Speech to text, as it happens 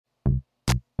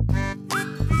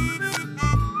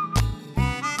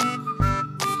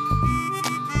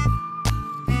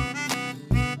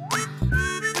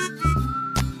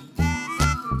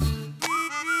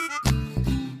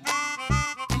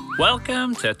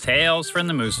Welcome to Tales from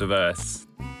the Mooseverse.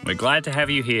 We're glad to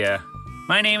have you here.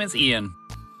 My name is Ian.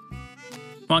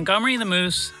 Montgomery the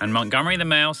Moose and Montgomery the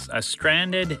Mouse are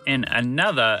stranded in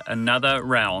another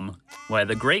realm where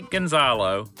the Great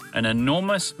Gonzalo, an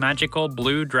enormous magical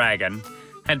blue dragon,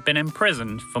 had been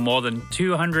imprisoned for more than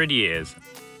 200 years.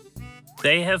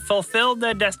 They have fulfilled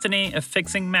their destiny of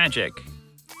fixing magic.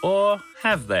 Or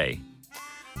have they?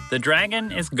 The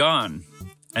dragon is gone,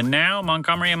 and now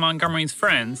Montgomery and Montgomery's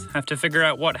friends have to figure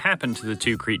out what happened to the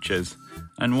two creatures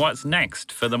and what's next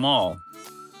for them all.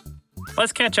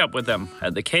 Let's catch up with them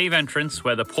at the cave entrance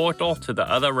where the portal to the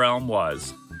other realm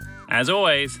was. As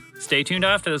always, stay tuned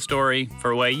after the story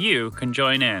for where you can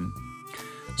join in.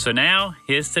 So now,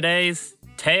 here's today's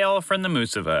Tale from the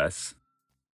Mooseverse.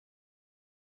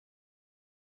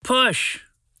 Push!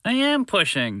 I am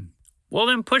pushing. Well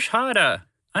then push harder.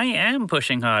 I am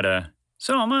pushing harder.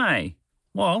 So am I.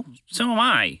 Well, so am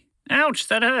I. Ouch,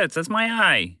 that hurts. That's my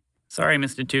eye. Sorry,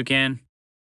 Mr. Toucan.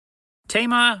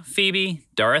 Tamar, Phoebe,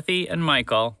 Dorothy, and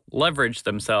Michael leveraged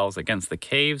themselves against the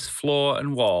cave's floor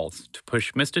and walls to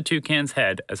push Mr. Toucan's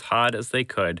head as hard as they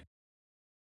could.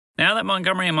 Now that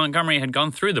Montgomery and Montgomery had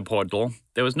gone through the portal,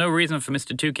 there was no reason for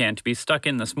Mr. Toucan to be stuck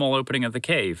in the small opening of the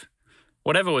cave.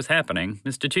 Whatever was happening,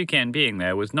 Mr. Toucan being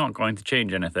there was not going to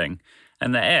change anything,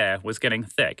 and the air was getting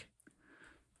thick.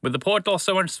 With the portal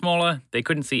so much smaller, they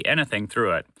couldn't see anything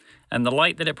through it, and the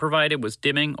light that it provided was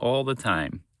dimming all the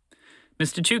time.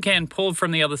 Mr. Toucan pulled from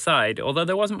the other side, although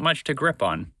there wasn't much to grip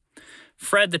on.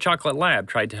 Fred the Chocolate Lab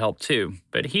tried to help too,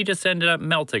 but he just ended up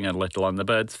melting a little on the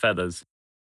bird's feathers.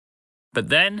 But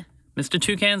then, Mr.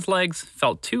 Toucan's legs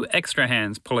felt two extra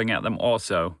hands pulling at them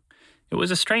also. It was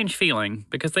a strange feeling,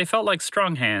 because they felt like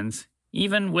strong hands,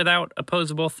 even without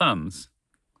opposable thumbs.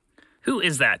 "Who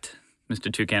is that?"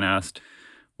 Mr. Toucan asked.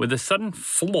 With a sudden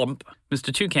flump,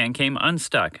 Mr. Toucan came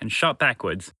unstuck and shot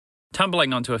backwards,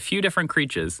 tumbling onto a few different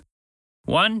creatures.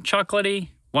 One chocolatey,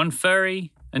 one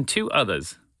furry, and two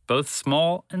others, both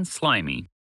small and slimy.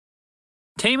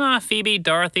 Tamar, Phoebe,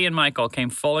 Dorothy, and Michael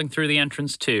came falling through the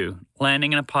entrance too,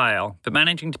 landing in a pile, but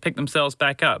managing to pick themselves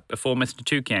back up before Mr.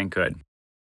 Toucan could.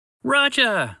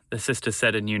 "Roger!" the sisters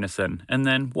said in unison, and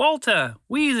then, "Walter!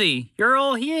 Wheezy! You're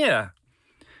all here!"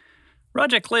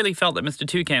 Roger clearly felt that Mr.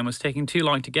 Toucan was taking too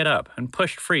long to get up and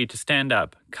pushed free to stand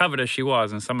up, covered as she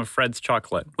was in some of Fred's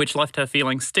chocolate, which left her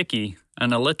feeling sticky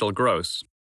and a little gross.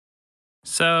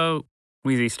 "So,"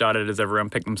 Wheezy started as everyone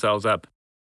picked themselves up,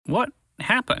 "what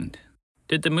happened?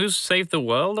 Did the moose save the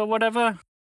world or whatever?"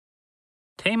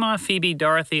 Tamar, Phoebe,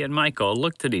 Dorothy, and Michael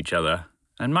looked at each other,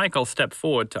 and Michael stepped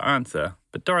forward to answer,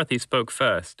 but Dorothy spoke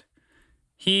first.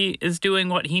 "He is doing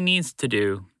what he needs to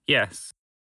do, yes."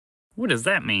 "What does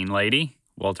that mean, lady?"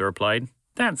 Walter replied.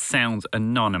 "That sounds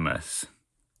anonymous."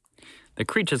 The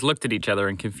creatures looked at each other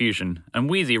in confusion, and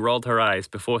Wheezy rolled her eyes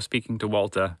before speaking to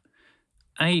Walter.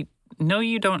 "I know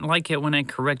you don't like it when I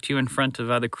correct you in front of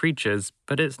other creatures,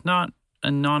 but it's not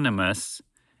anonymous.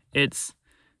 It's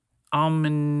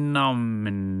omninomous,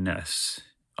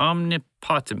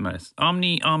 omnipotamus,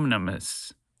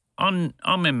 omniomnimus,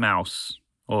 omnimouse,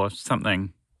 or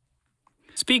something."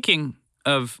 "Speaking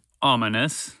of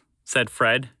ominous," said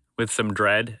Fred, with some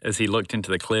dread, as he looked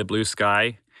into the clear blue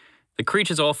sky. The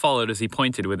creatures all followed as he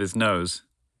pointed with his nose.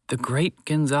 "The Great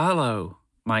Gonzalo,"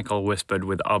 Michael whispered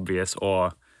with obvious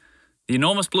awe. The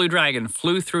enormous blue dragon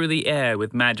flew through the air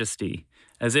with majesty,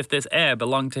 as if this air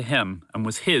belonged to him and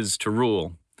was his to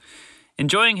rule.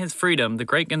 Enjoying his freedom, the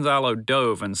Great Gonzalo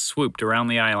dove and swooped around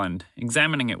the island,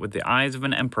 examining it with the eyes of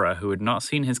an emperor who had not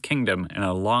seen his kingdom in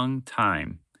a long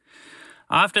time.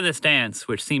 After this dance,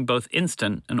 which seemed both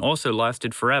instant and also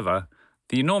lasted forever,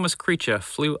 the enormous creature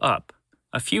flew up,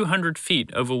 a few hundred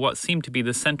feet over what seemed to be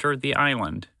the center of the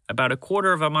island, about a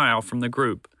quarter of a mile from the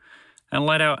group, and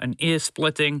let out an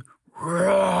ear-splitting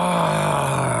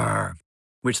roar,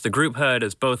 which the group heard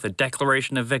as both a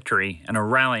declaration of victory and a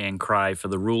rallying cry for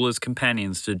the ruler's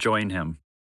companions to join him.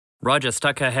 Roger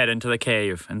stuck her head into the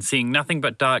cave, and seeing nothing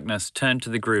but darkness, turned to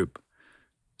the group.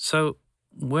 "So,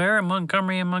 where are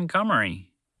Montgomery and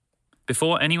Montgomery?"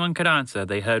 Before anyone could answer,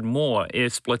 they heard more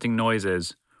ear-splitting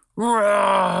noises.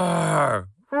 Roar!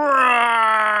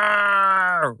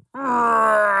 Roar!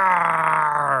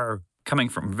 Roar! Coming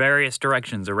from various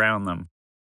directions around them.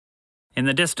 In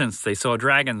the distance, they saw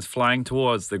dragons flying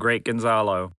towards the Great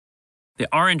Gonzalo.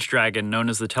 The orange dragon, known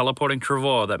as the teleporting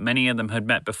Trevor that many of them had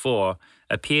met before,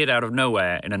 appeared out of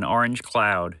nowhere in an orange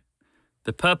cloud.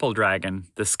 The purple dragon,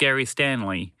 the scary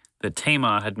Stanley, that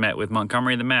Tamar had met with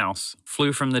Montgomery the Mouse,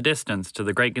 flew from the distance to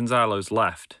the Great Gonzalo's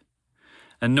left.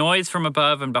 A noise from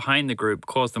above and behind the group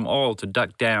caused them all to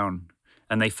duck down,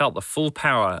 and they felt the full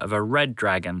power of a red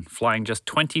dragon flying just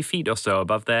 20 feet or so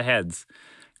above their heads,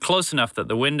 close enough that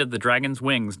the wind of the dragon's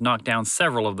wings knocked down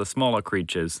several of the smaller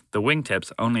creatures, the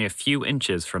wingtips only a few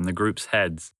inches from the group's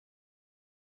heads.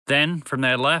 Then, from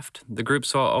their left, the group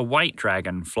saw a white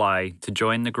dragon fly to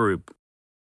join the group.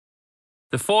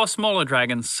 The 4 smaller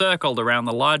dragons circled around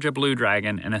the larger blue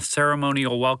dragon in a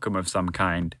ceremonial welcome of some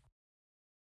kind.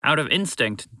 Out of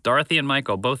instinct, Dorothy and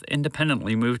Michael both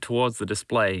independently moved towards the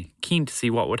display, keen to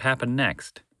see what would happen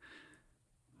next.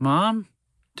 "Mom?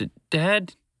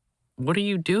 Dad? What are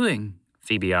you doing?"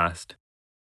 Phoebe asked.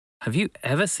 "Have you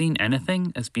ever seen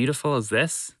anything as beautiful as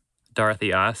this?"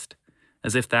 Dorothy asked,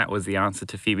 as if that was the answer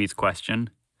to Phoebe's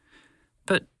question.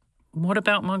 "But what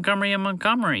about Montgomery and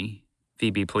Montgomery?"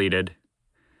 Phoebe pleaded.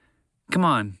 "Come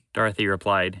on," Dorothy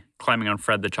replied, climbing on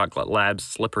Fred the Chocolate Lab's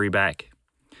slippery back.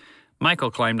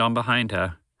 Michael climbed on behind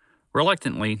her.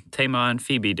 Reluctantly, Tamar and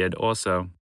Phoebe did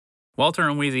also. Walter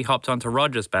and Wheezy hopped onto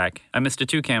Roger's back, and Mr.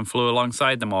 Toucan flew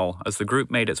alongside them all as the group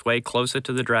made its way closer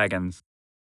to the dragons.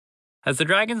 As the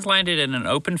dragons landed in an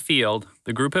open field,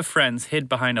 the group of friends hid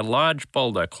behind a large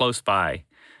boulder close by,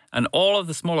 and all of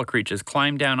the smaller creatures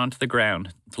climbed down onto the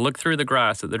ground to look through the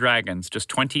grass at the dragons just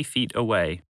 20 feet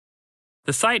away.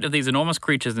 The sight of these enormous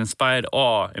creatures inspired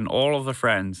awe in all of the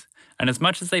friends, and as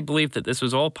much as they believed that this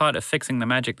was all part of fixing the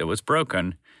magic that was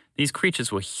broken, these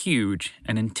creatures were huge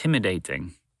and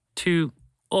intimidating to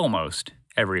almost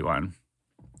everyone.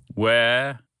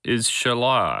 "Where is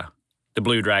Shala?" the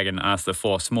blue dragon asked the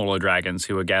 4 smaller dragons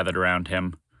who were gathered around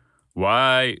him.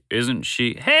 "Why isn't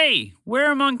she—" "Hey, where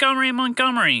are Montgomery and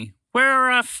Montgomery? Where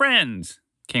are our friends?"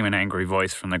 came an angry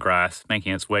voice from the grass,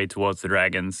 making its way towards the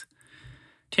dragons.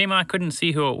 Tamar couldn't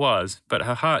see who it was, but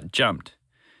her heart jumped.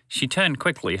 She turned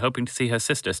quickly, hoping to see her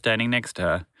sister standing next to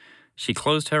her. She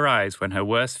closed her eyes when her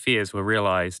worst fears were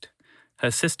realized. Her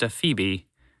sister Phoebe,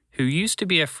 who used to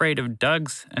be afraid of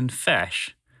Dugs and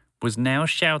Fesh, was now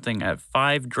shouting at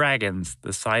 5 dragons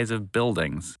the size of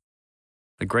buildings.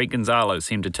 The great Gonzalo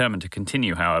seemed determined to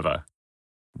continue, however.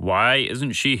 "Why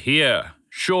isn't she here?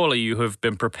 Surely you have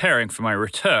been preparing for my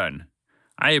return.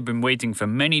 I have been waiting for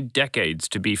many decades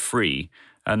to be free,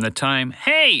 and the time—"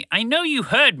 "Hey, I know you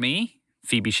heard me!"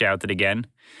 Phoebe shouted again.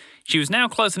 She was now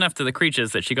close enough to the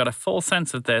creatures that she got a full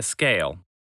sense of their scale.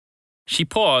 She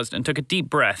paused and took a deep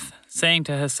breath, saying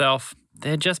to herself,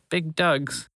 "They're just big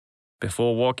Dugs,"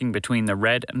 before walking between the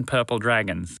red and purple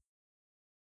dragons.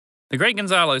 The great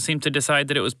Gonzalo seemed to decide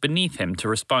that it was beneath him to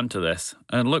respond to this,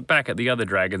 and looked back at the other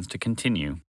dragons to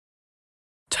continue.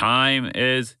 "Time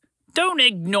is—" "Don't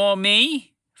ignore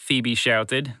me!" Phoebe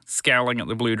shouted, scowling at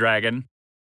the blue dragon.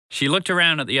 She looked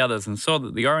around at the others and saw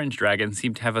that the orange dragon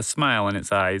seemed to have a smile in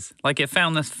its eyes, like it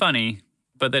found this funny,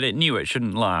 but that it knew it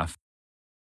shouldn't laugh.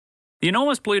 The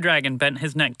enormous blue dragon bent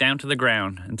his neck down to the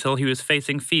ground until he was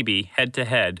facing Phoebe head to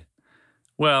head.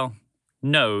 Well,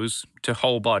 nose to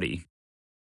whole body.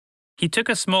 He took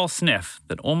a small sniff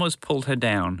that almost pulled her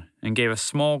down and gave a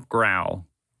small growl.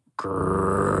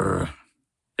 Grrr.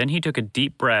 Then he took a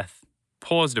deep breath,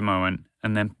 paused a moment,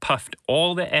 and then puffed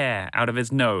all the air out of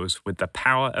his nose with the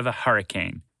power of a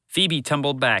hurricane. Phoebe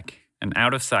tumbled back and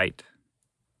out of sight.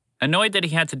 Annoyed that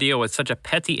he had to deal with such a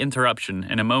petty interruption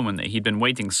in a moment that he'd been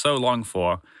waiting so long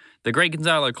for, the great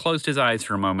Gonzalo closed his eyes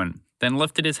for a moment, then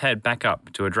lifted his head back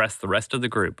up to address the rest of the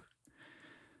group.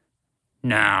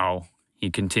 "Now," he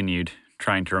continued,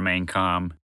 trying to remain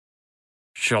calm.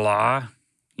 "Shala,"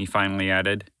 he finally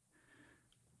added.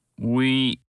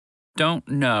 "We don't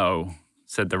know,"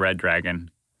 said the red dragon.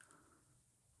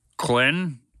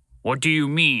 "Clin, what do you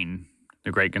mean?"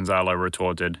 the great Gonzalo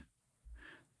retorted.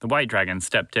 The white dragon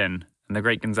stepped in, and the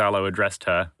great Gonzalo addressed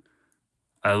her.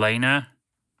 "Elena?"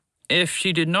 "If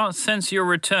she did not sense your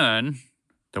return,"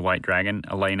 the white dragon,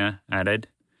 Elena, added,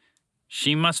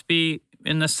 "she must be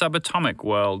in the subatomic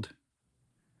world."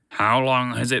 "How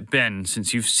long has it been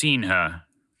since you've seen her?"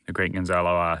 the great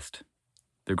Gonzalo asked.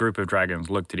 The group of dragons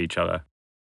looked at each other.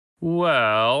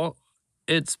 "Well,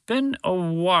 it's been a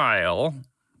while,"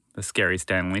 the scary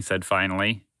Stanley said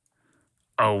finally.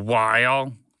 "A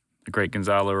while?" the great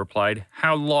Gonzalo replied.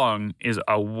 "How long is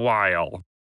a while?"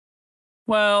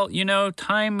 "Well, you know,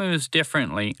 time moves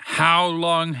differently. How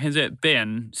long has it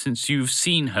been since you've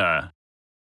seen her?"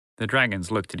 The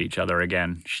dragons looked at each other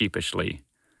again, sheepishly.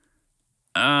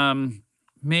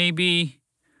 Maybe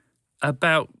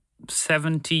about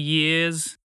 70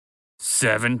 years."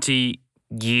 70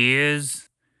 years?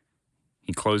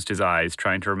 He closed his eyes,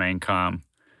 trying to remain calm.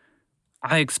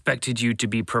 "I expected you to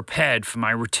be prepared for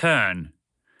my return.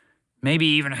 Maybe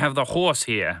even have the horse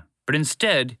here, but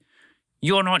instead,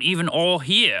 you're not even all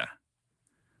here."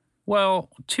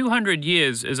 "Well, 200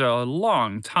 years is a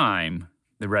long time,"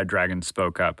 the red dragon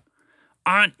spoke up.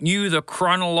 Aren't you the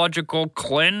chronological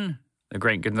Klin? The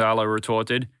great Gonzalo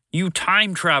retorted. You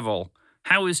time travel.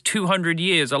 How is 200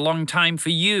 years a long time for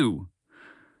you?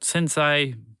 Since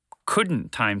I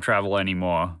couldn't time travel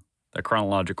anymore, the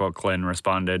chronological Klin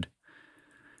responded.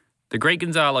 The great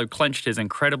Gonzalo clenched his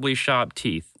incredibly sharp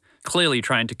teeth, clearly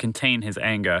trying to contain his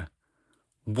anger.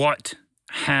 What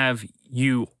have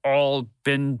you all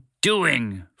been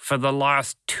doing for the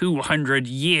last 200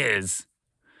 years?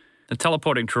 The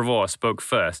teleporting Trevor spoke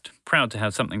first, proud to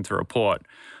have something to report.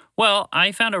 Well,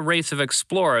 I found a race of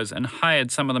explorers and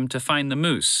hired some of them to find the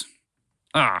moose.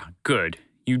 Ah, good.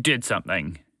 You did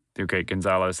something, the great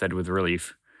Gonzalo said with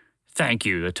relief. Thank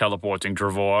you, the teleporting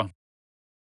Trevor.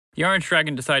 The orange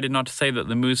dragon decided not to say that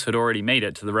the moose had already made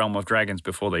it to the realm of dragons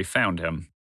before they found him.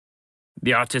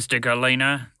 The artistic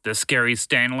Elena, the scary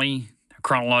Stanley, the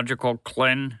chronological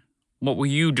Klin, what were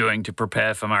you doing to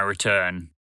prepare for my return?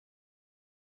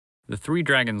 The three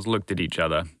dragons looked at each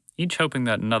other, each hoping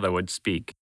that another would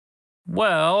speak.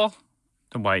 Well,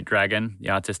 the white dragon, the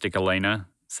artistic Elena,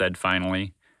 said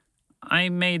finally, I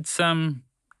made some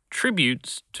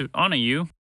tributes to honor you.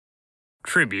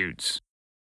 Tributes?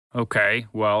 Okay,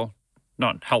 well,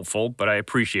 not helpful, but I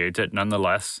appreciate it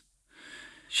nonetheless.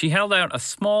 She held out a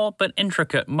small but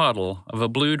intricate model of a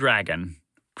blue dragon,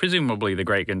 presumably the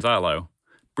great Gonzalo,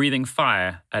 breathing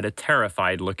fire at a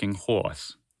terrified-looking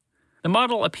horse. The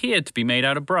model appeared to be made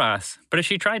out of brass, but as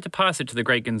she tried to pass it to the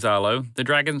great Gonzalo, the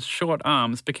dragon's short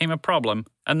arms became a problem,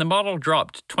 and the model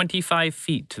dropped 25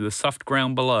 feet to the soft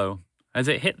ground below. As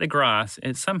it hit the grass,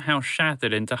 it somehow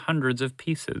shattered into hundreds of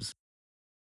pieces.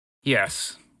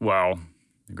 Yes, well,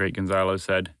 the great Gonzalo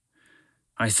said.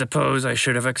 I suppose I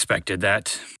should have expected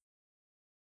that.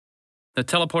 The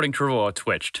teleporting Trevor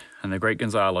twitched, and the great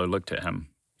Gonzalo looked at him.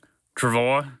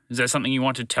 Trevor, is there something you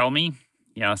want to tell me?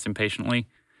 He asked impatiently.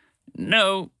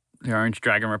 No, the orange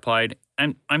dragon replied.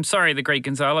 I'm sorry, the great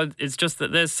Gonzalo. It's just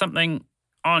that there's something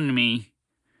on me.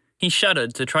 He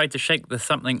shuddered to try to shake the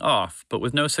something off, but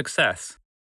with no success.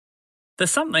 The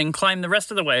something climbed the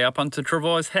rest of the way up onto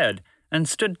Trevor's head and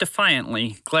stood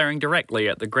defiantly, glaring directly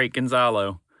at the great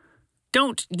Gonzalo.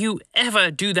 Don't you ever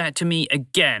do that to me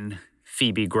again,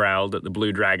 Phoebe growled at the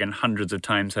blue dragon hundreds of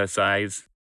times her size.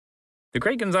 The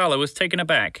great Gonzalo was taken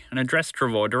aback and addressed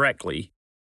Trevor directly.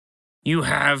 You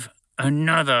have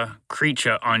another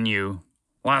creature on you.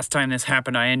 Last time this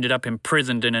happened, I ended up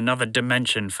imprisoned in another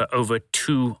dimension for over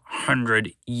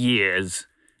 200 years.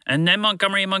 And then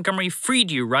Montgomery and Montgomery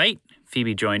freed you, right?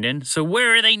 Phoebe joined in. So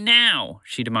where are they now?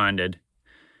 She demanded.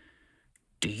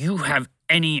 Do you have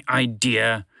any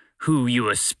idea who you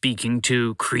are speaking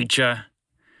to, creature?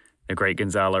 The great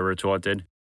Gonzalo retorted.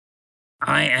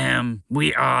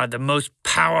 We are the most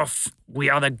powerful, we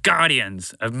are the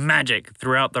guardians of magic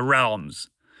throughout the realms.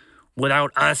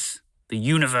 Without us, the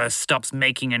universe stops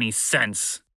making any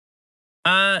sense.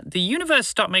 The universe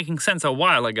stopped making sense a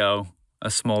while ago, a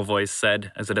small voice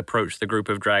said as it approached the group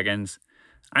of dragons.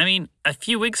 I mean, a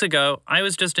few weeks ago, I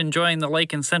was just enjoying the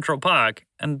lake in Central Park,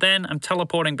 and then I'm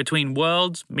teleporting between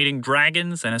worlds, meeting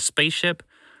dragons and a spaceship,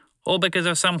 all because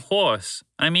of some horse.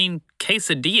 I mean,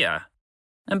 quesadilla.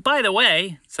 And by the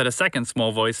way, said a second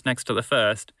small voice next to the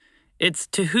first, it's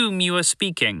to whom you are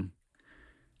speaking.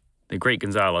 The great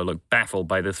Gonzalo looked baffled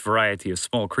by this variety of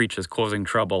small creatures causing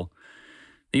trouble.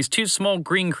 These two small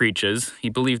green creatures, he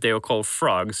believed they were called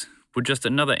frogs, were just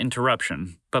another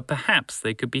interruption, but perhaps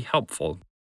they could be helpful.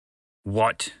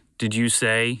 What did you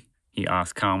say? He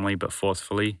asked calmly but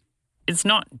forcefully. It's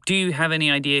not, do you have any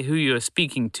idea who you are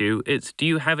speaking to? It's, do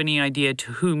you have any idea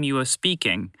to whom you are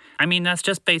speaking? I mean, that's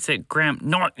just basic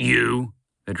Not you,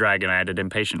 the dragon added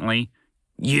impatiently.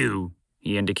 You,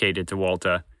 he indicated to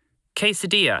Walter.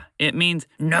 Quesadilla, it means,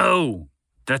 no,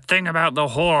 the thing about the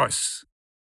horse.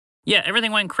 Yeah,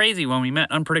 everything went crazy when we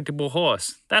met Unpredictable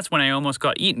Horse. That's when I almost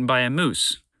got eaten by a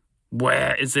moose.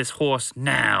 Where is this horse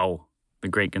now? The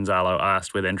great Gonzalo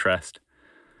asked with interest.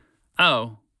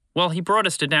 Oh, well, he brought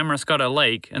us to Damariscotta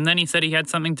Lake, and then he said he had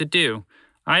something to do.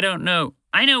 I don't know.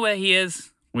 I know where he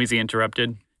is, Wheezy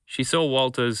interrupted. She saw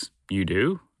Walter's, you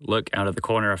do, look out of the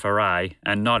corner of her eye,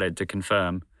 and nodded to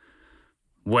confirm.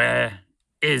 Where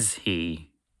is he?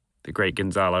 The great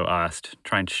Gonzalo asked,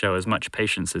 trying to show as much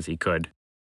patience as he could.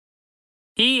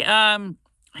 He's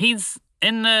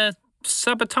in the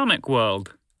subatomic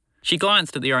world. She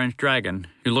glanced at the orange dragon,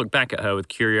 who looked back at her with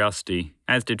curiosity,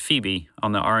 as did Phoebe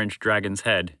on the orange dragon's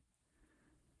head.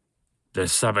 The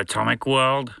subatomic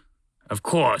world? Of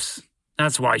course.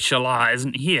 That's why Shala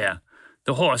isn't here.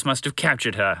 The horse must have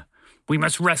captured her. We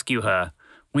must rescue her.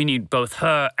 We need both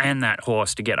her and that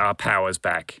horse to get our powers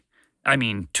back. I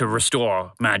mean, to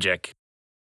restore magic.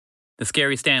 The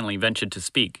scary Stanley ventured to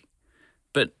speak.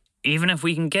 But even if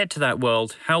we can get to that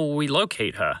world, how will we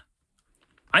locate her?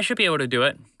 I should be able to do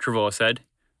it, Trevor said.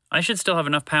 I should still have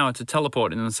enough power to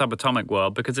teleport in the subatomic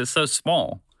world because it's so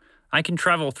small. I can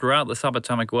travel throughout the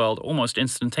subatomic world almost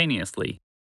instantaneously.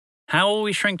 How will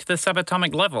we shrink to the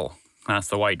subatomic level? Asked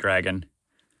the white dragon.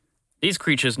 These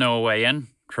creatures know a way in,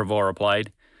 Trevor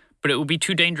replied, but it will be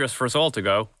too dangerous for us all to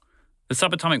go. The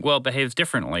subatomic world behaves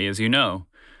differently, as you know,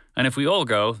 and if we all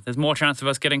go, there's more chance of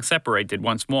us getting separated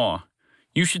once more.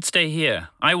 You should stay here.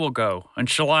 I will go, and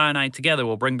Shala and I together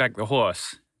will bring back the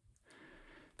horse.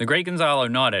 The Great Gonzalo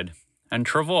nodded, and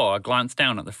Trevor glanced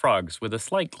down at the frogs with a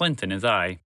slight glint in his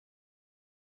eye.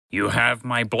 You have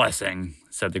my blessing,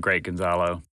 said the Great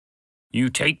Gonzalo. You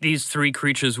take these 3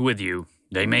 creatures with you.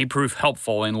 They may prove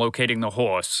helpful in locating the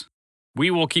horse.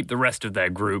 We will keep the rest of their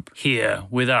group here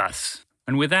with us.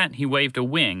 And with that, he waved a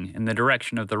wing in the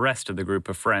direction of the rest of the group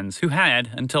of friends who had,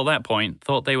 until that point,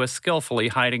 thought they were skillfully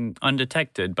hiding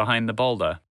undetected behind the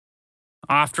boulder.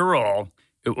 After all,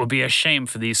 it will be a shame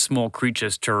for these small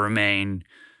creatures to remain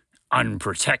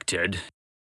unprotected.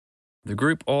 The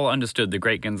group all understood the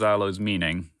Great Gonzalo's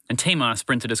meaning, and Tamar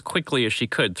sprinted as quickly as she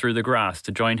could through the grass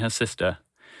to join her sister.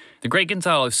 The Great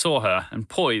Gonzalo saw her and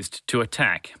poised to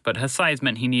attack, but her size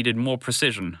meant he needed more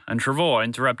precision, and Trevor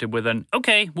interrupted with an,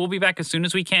 "Okay, we'll be back as soon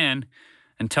as we can,"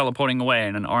 and teleporting away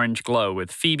in an orange glow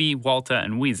with Phoebe, Walter,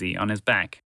 and Wheezy on his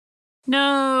back.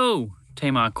 No!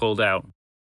 Tamar called out.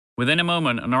 Within a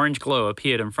moment, an orange glow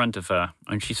appeared in front of her,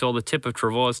 and she saw the tip of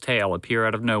Trevor's tail appear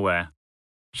out of nowhere.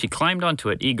 She climbed onto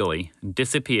it eagerly and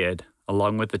disappeared,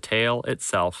 along with the tail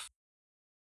itself.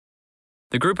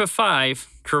 The group of 5,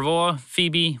 Trevor,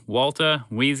 Phoebe, Walter,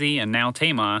 Wheezy, and now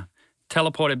Tamar,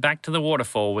 teleported back to the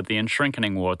waterfall with the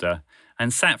enshrinkening water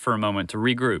and sat for a moment to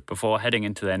regroup before heading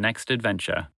into their next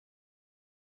adventure.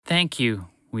 Thank you,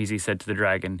 Wheezy said to the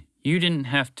dragon. You didn't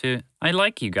have to. I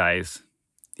like you guys,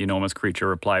 the enormous creature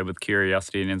replied with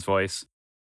curiosity in his voice.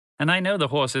 And I know the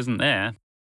horse isn't there.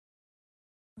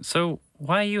 So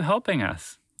why are you helping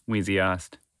us? Wheezy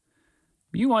asked.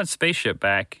 You want Spaceship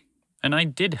back, and I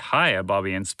did hire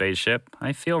Bobby and Spaceship.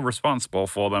 I feel responsible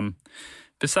for them.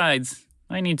 Besides,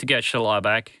 I need to get Shala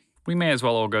back. We may as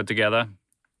well all go together.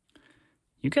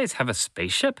 You guys have a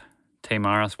spaceship?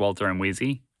 Tamar asked Walter and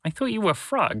Wheezy. I thought you were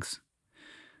frogs.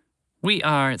 We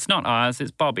are. It's not ours,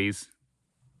 it's Bobby's.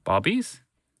 Bobby's?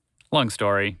 Long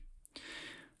story.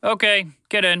 Okay,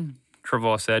 get in,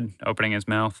 Trevor said, opening his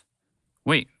mouth.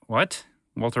 Wait, what?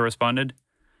 Walter responded.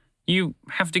 You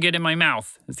have to get in my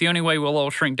mouth. It's the only way we'll all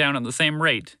shrink down at the same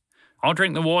rate. I'll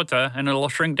drink the water, and it'll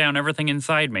shrink down everything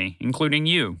inside me, including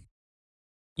you.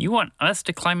 You want us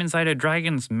to climb inside a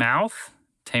dragon's mouth?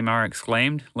 Tamar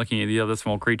exclaimed, looking at the other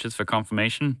small creatures for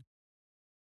confirmation.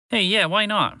 Hey, yeah, why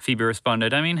not? Phoebe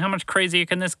responded. I mean, how much crazier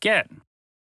can this get?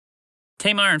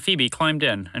 Tamar and Phoebe climbed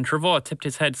in, and Trevor tipped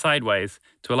his head sideways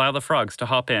to allow the frogs to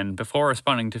hop in before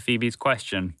responding to Phoebe's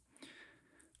question.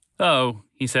 Oh,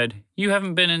 he said, you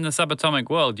haven't been in the subatomic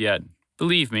world yet.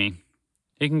 Believe me,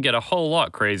 it can get a whole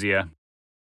lot crazier.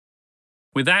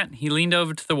 With that, he leaned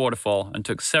over to the waterfall and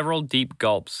took several deep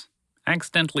gulps,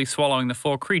 accidentally swallowing the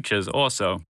 4 creatures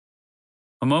also.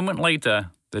 A moment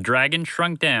later, the dragon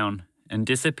shrunk down and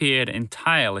disappeared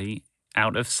entirely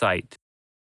out of sight.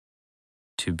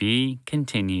 To be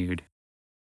continued.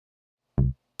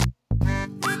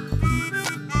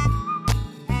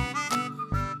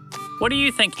 What do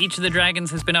you think each of the dragons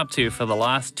has been up to for the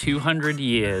last 200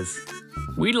 years?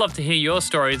 We'd love to hear your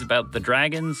stories about the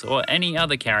dragons or any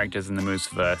other characters in the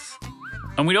Mooseverse.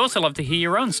 And we'd also love to hear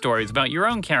your own stories about your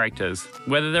own characters,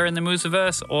 whether they're in the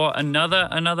Mooseverse or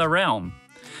another realm.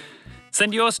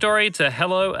 Send your story to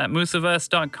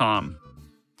hello@mooseverse.com.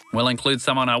 We'll include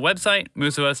some on our website,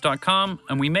 mooseverse.com,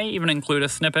 and we may even include a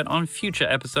snippet on future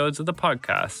episodes of the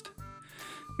podcast.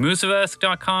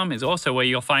 Mooseverse.com is also where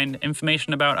you'll find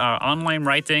information about our online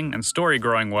writing and story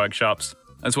growing workshops,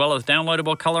 as well as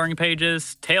downloadable coloring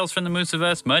pages, Tales from the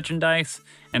Mooseverse merchandise,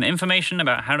 and information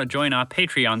about how to join our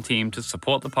Patreon team to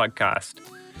support the podcast.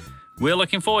 We're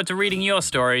looking forward to reading your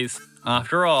stories.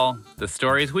 After all, the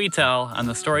stories we tell and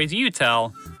the stories you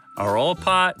tell are all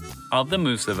part of the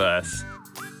Mooseverse.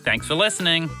 Thanks for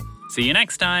listening. See you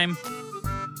next time.